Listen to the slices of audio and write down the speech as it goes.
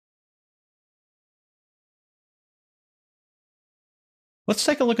Let's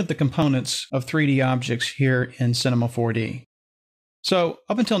take a look at the components of 3D objects here in Cinema 4D. So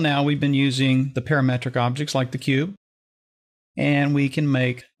up until now, we've been using the parametric objects like the cube, and we can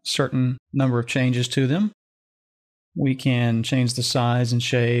make a certain number of changes to them. We can change the size and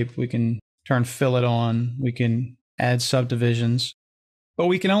shape, we can turn fillet on, we can add subdivisions, but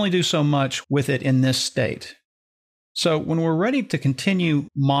we can only do so much with it in this state. So when we're ready to continue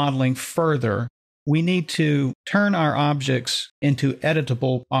modeling further, we need to turn our objects into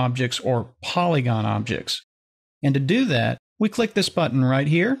editable objects or polygon objects. And to do that, we click this button right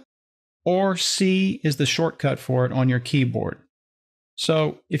here, or C is the shortcut for it on your keyboard.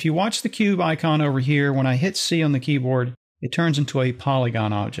 So if you watch the cube icon over here, when I hit C on the keyboard, it turns into a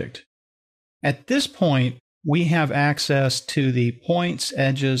polygon object. At this point, we have access to the points,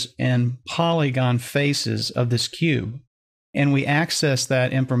 edges, and polygon faces of this cube, and we access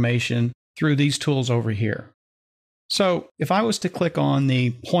that information through these tools over here. So if I was to click on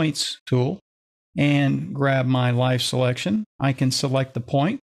the points tool and grab my life selection, I can select the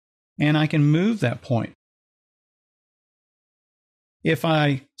point and I can move that point. If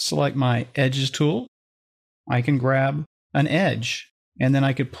I select my edges tool, I can grab an edge and then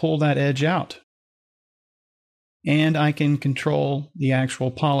I could pull that edge out. And I can control the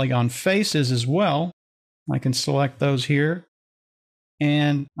actual polygon faces as well. I can select those here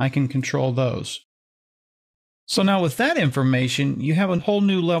and I can control those. So now with that information, you have a whole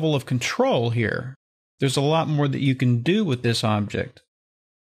new level of control here. There's a lot more that you can do with this object.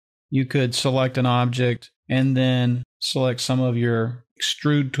 You could select an object and then select some of your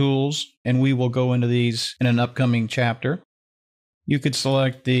extrude tools, and we will go into these in an upcoming chapter. You could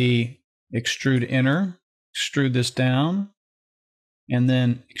select the extrude inner, extrude this down, and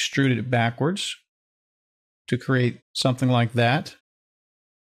then extrude it backwards to create something like that.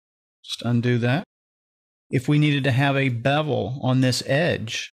 Just undo that. If we needed to have a bevel on this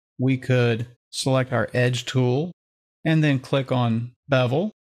edge, we could select our edge tool and then click on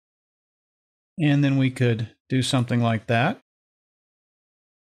bevel. And then we could do something like that.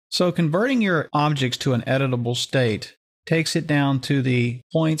 So converting your objects to an editable state takes it down to the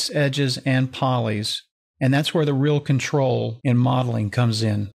points, edges, and polys. And that's where the real control in modeling comes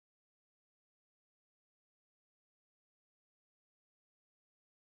in.